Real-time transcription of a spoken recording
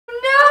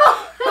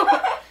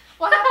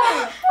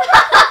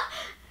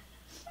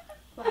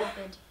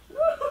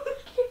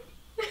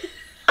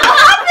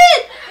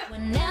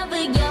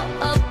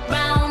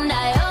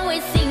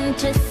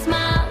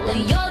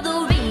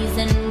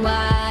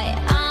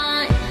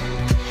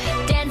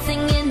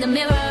the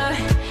mirror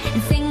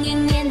and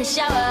singing in the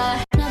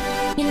shower.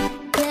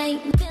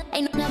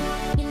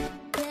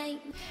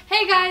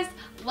 Hey guys,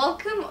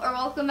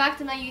 welcome back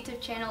to my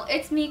YouTube channel.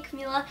 It's me,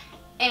 Camila,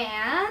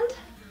 and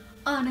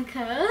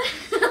Aunika,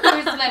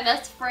 who's my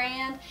best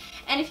friend.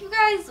 And if you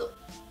guys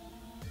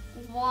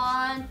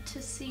want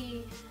to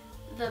see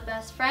the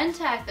best friend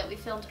tag that we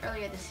filmed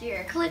earlier this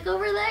year, click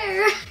over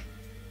there.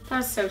 That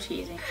was so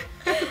cheesy.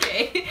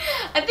 Okay,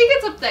 I think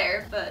it's up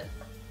there, but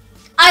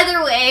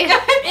either way,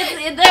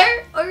 it's in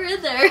there or in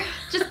there.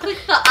 Just click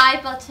the I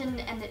button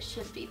and it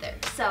should be there.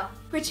 So,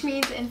 Which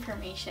means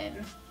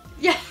information.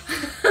 yeah.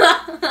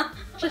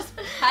 Just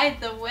by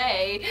the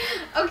way.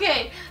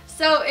 Okay,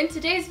 so in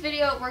today's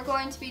video, we're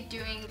going to be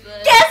doing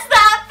the Guess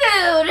that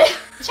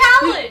food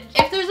challenge.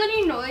 If there's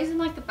any noise in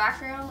like the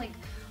background, like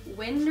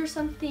wind or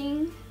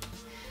something,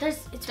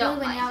 It's Don't really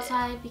windy mind it.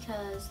 outside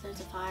because there's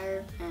a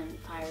fire and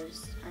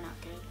fires are not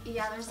good.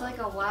 yeah, there's like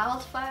a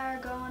wildfire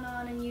going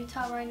on in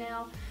Utah right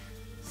now.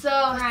 So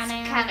Right it's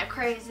now. kind of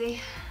crazy.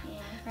 Yeah.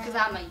 Because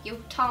I'm a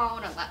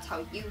Utahn and that's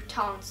how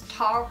Utahns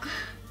talk.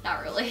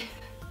 Not really.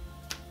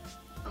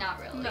 Not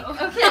really. No.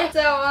 Okay,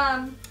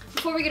 so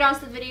before we get on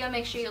to the video,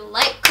 make sure you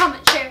like,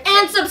 comment, share,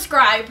 And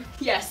subscribe.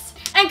 yes.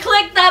 And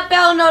click that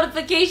bell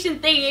notification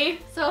thingy.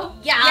 So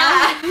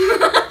Yeah.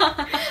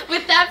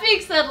 With that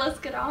being said, let's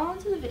get on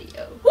to the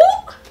video.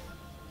 Woo!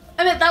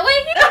 I meant that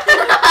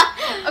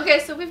way. Okay,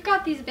 so we've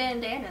got these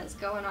bandanas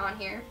going on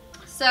here.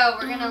 So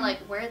we're gonna like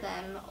wear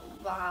them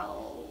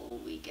while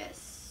we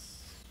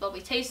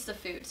taste the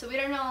food. So we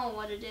don't know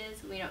what it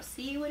is, we don't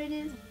see what it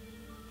is.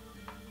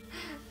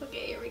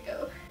 Okay, here we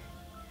go.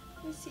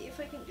 Let me see if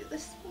I can do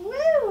this.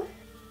 Woo!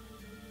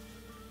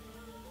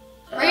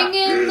 Bring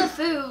in the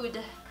food.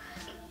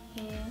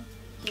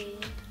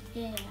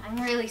 Yeah. I'm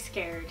really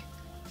scared.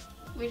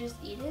 We just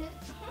eat it?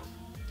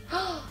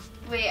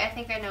 Wait, I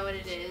think I know what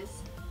it is.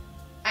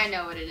 I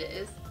know what it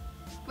is.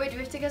 Wait, do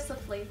we have to guess the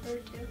flavor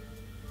too?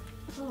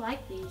 I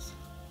like these.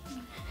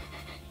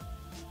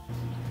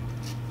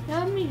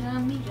 Yummy,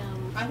 yummy,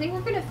 yum. I think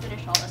we're gonna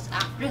finish all this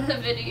after the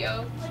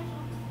video.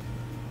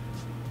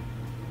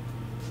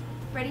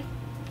 Ready?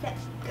 Set,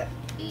 go.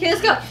 Okay,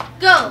 let's go.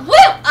 Go. Woo!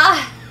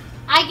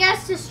 I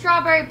guessed a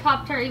strawberry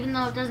Pop-Tart even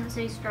though it doesn't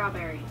say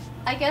strawberry.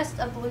 I guessed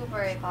a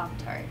blueberry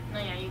Pop-Tart. No,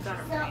 yeah, you got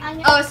it So right. I'm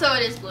gonna Oh, so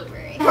it is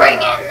blueberry. Bring in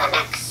the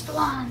next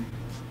one.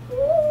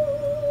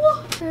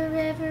 Ooh.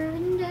 Forever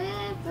and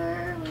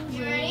ever.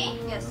 You ready?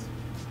 Yes.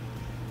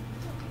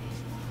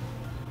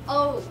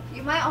 Oh,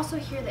 you might also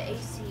hear the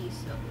AC,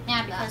 so.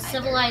 Yeah, because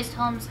civilized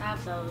homes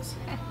have those.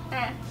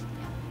 That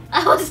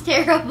was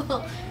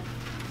terrible.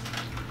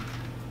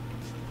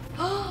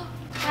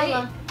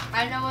 Hello.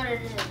 I know what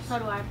it is. So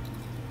do I.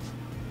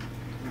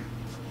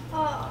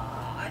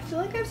 Oh, I feel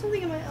like I have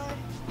something in my eye.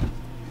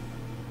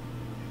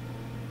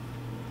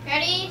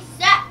 Ready,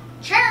 set,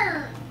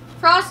 turn.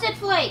 Frosted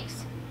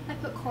Flakes. I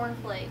put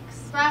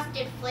cornflakes.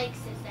 Frosted Flakes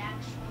is the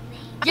actual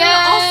name.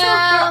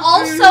 They're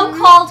also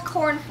called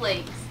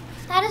cornflakes.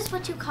 That is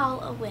what you call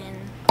a win.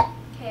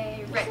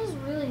 Okay, This ready. is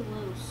really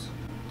loose.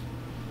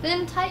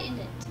 Then tighten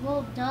it.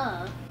 Well,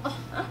 duh.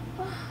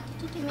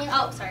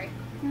 Oh, sorry.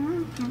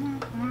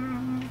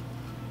 Mm-hmm.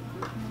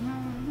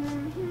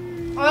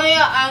 Oh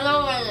yeah, I know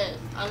what it is.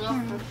 I know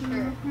for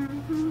sure.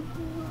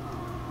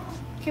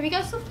 Can we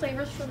get some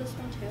flavors for this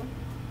one too?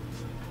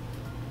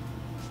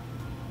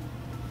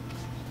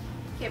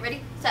 Okay,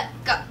 ready, set,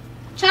 go.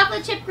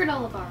 Chocolate chip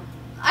granola bar.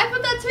 I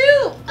put that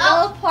too.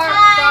 Oh, Bar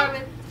time.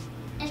 with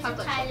It's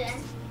chocolate a tie chips.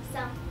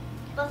 then.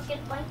 So, let's get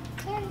one.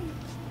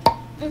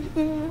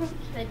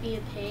 Should I be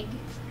a pig?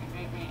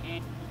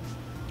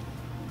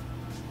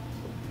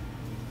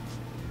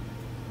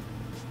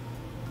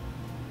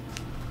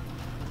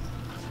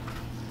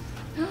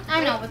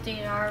 I know what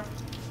they are.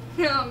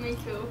 Yeah, me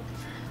too.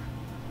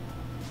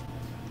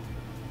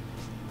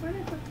 Where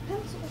did I put the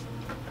pencil?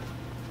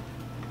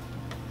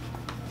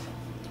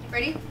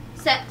 Ready,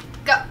 set,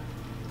 go.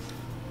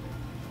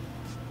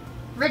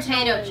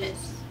 Potato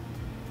chips.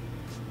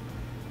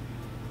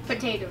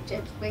 Potato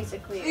chips,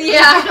 basically.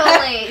 Yeah.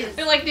 Frito-Lays.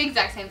 They're like the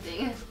exact same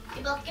thing.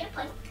 You both get a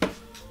point.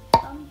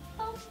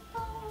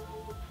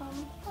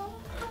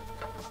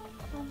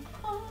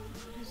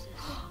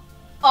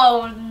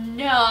 Oh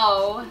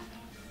no.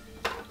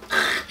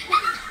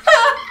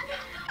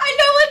 I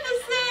know what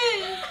this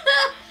is.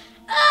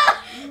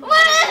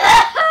 What is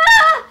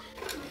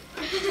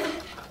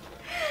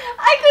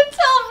I could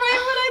tell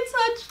right when I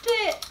touched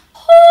it.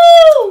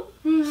 Oh,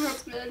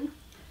 that's good.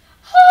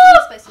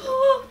 Spicy.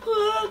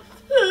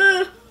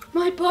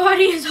 My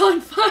body is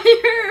on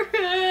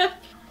fire.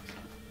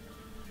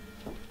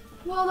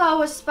 Well, that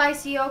was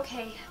spicy.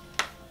 Okay.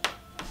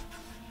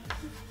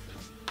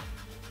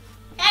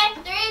 Okay,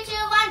 3, 2,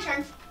 1,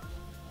 turn.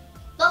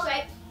 Both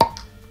right.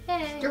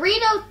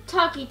 Dorito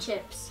Taki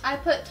chips. I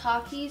put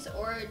Takis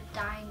or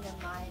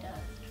Dynamite.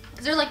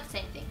 Because they're like the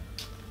same thing.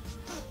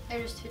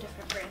 They're just two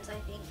different brands, I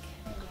think.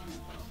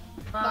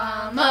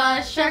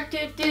 Mama shark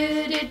do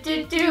do do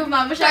do do.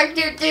 Mama shark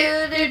do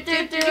do do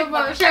do do.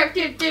 Mama shark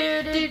do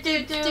do do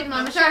do do.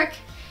 Mama shark.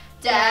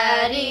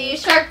 Daddy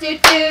shark doo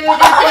doo.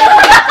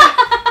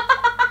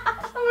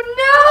 Oh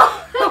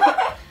no!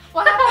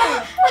 What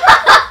happened?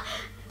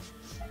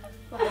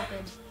 What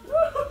happened?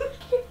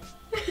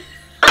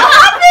 What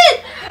happened?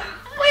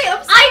 Wait,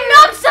 I'm sorry. I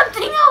knocked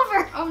something over.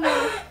 Oh no.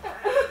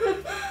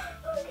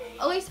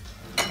 At least.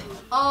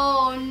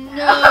 Oh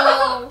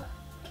no.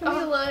 Can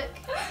we look?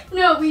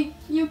 No,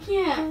 you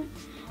can't.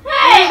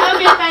 Hey,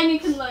 okay, fine, you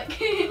can look.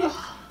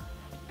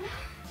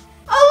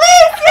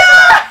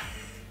 Alicia!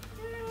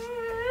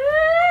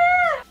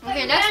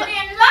 Okay, next one.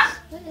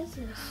 What is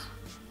this?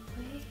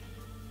 Wait.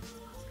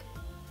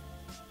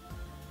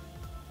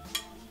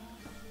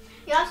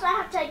 You also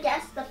have to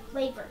guess the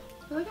flavor.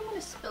 I feel like I'm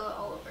gonna spill it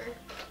all over.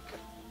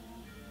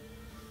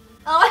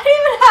 Oh, I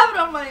didn't even have it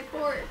on my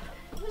fork.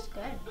 It was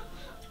good.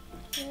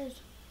 It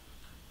is.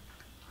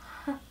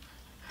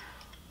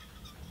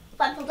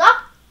 Blindfold up.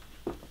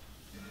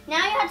 Now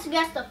you have to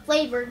guess the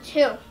flavor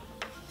too.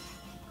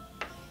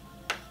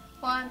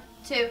 1,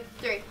 2,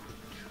 3.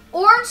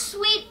 Orange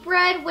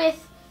sweetbread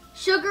with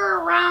sugar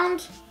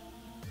around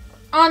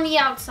on the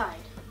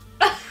outside.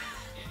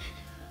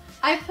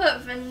 I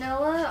put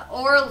vanilla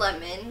or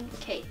lemon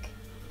cake.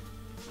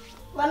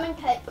 Lemon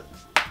cake.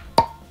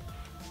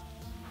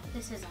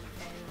 This is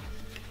unfair.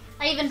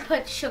 I even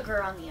put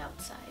sugar on the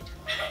outside.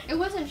 It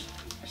wasn't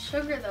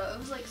sugar though. It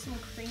was like some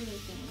creamy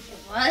thing. It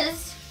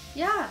was?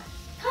 Yeah.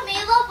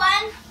 Camila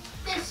won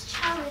this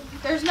challenge.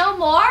 There's no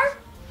more?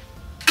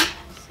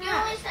 We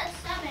only said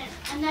 7,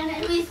 and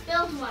then we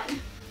spilled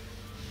one.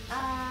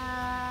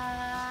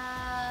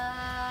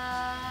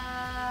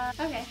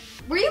 Okay.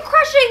 Were you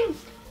crushing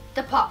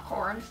the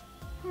popcorn?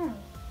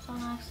 It's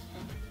on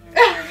accident.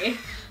 Sorry.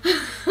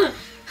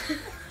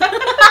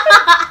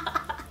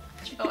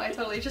 Oh, I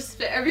totally just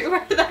spit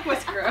everywhere. That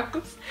was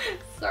gross.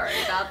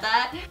 Sorry about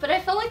that. But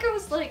I felt like I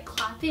was like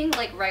clapping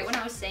like right when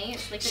I was saying it.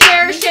 It's like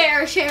Share.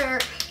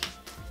 Sounds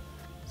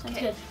Sounds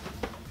okay. good.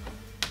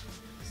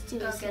 Let's do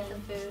Go this get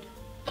thing. the food.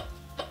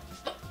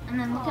 And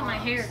then look at my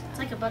Aw, hair. It's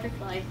like a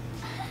butterfly.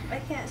 I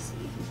can't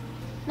see.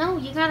 No,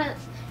 you gotta.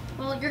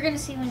 Well, you're gonna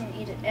see when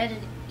you're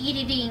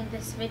editing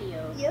this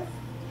video. Yep.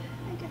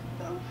 I guess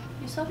so.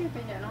 You still have your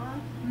bandana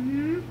on?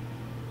 Mm-hmm.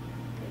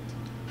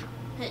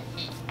 Good.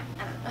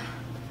 I don't know.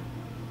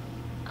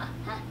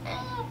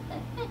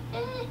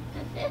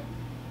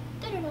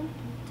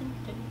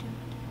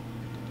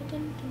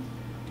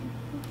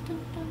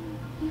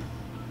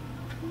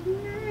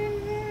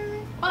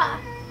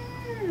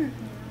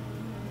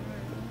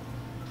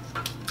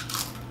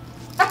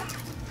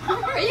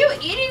 Are you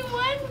eating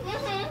one?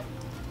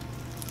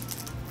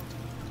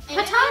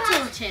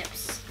 Potato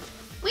chips.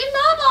 We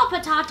love all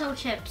potato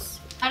chips.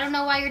 I don't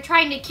know why you're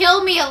trying to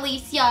kill me,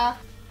 Alicia.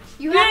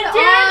 You have it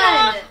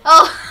Bandana. on.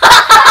 Oh.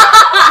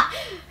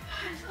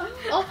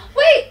 Oh,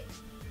 wait.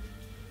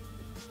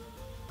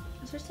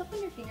 Is there stuff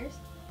on your fingers?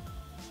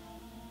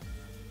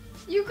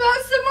 You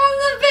got some on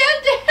the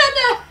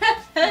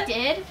bandana.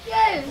 Did?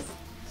 Yes.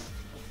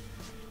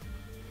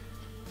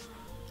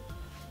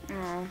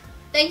 Oh.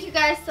 Thank you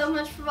guys so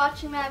much for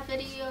watching that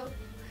video.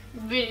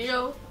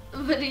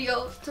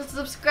 To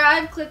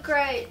subscribe, click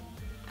right.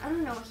 I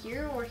don't know,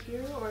 here or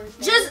there.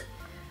 Just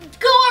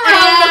go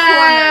around the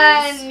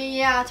corners. And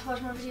yeah, to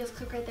watch more videos,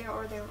 click right there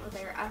or there or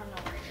there. I don't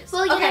know where it is.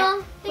 Well, you Okay.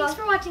 know, thanks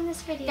for watching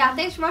this video. Yeah,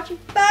 thanks for watching.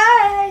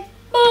 Bye.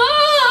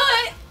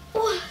 Bye.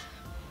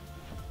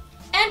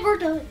 And we're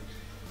done.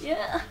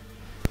 Yeah.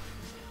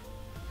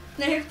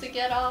 Now you have to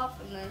get off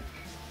and then.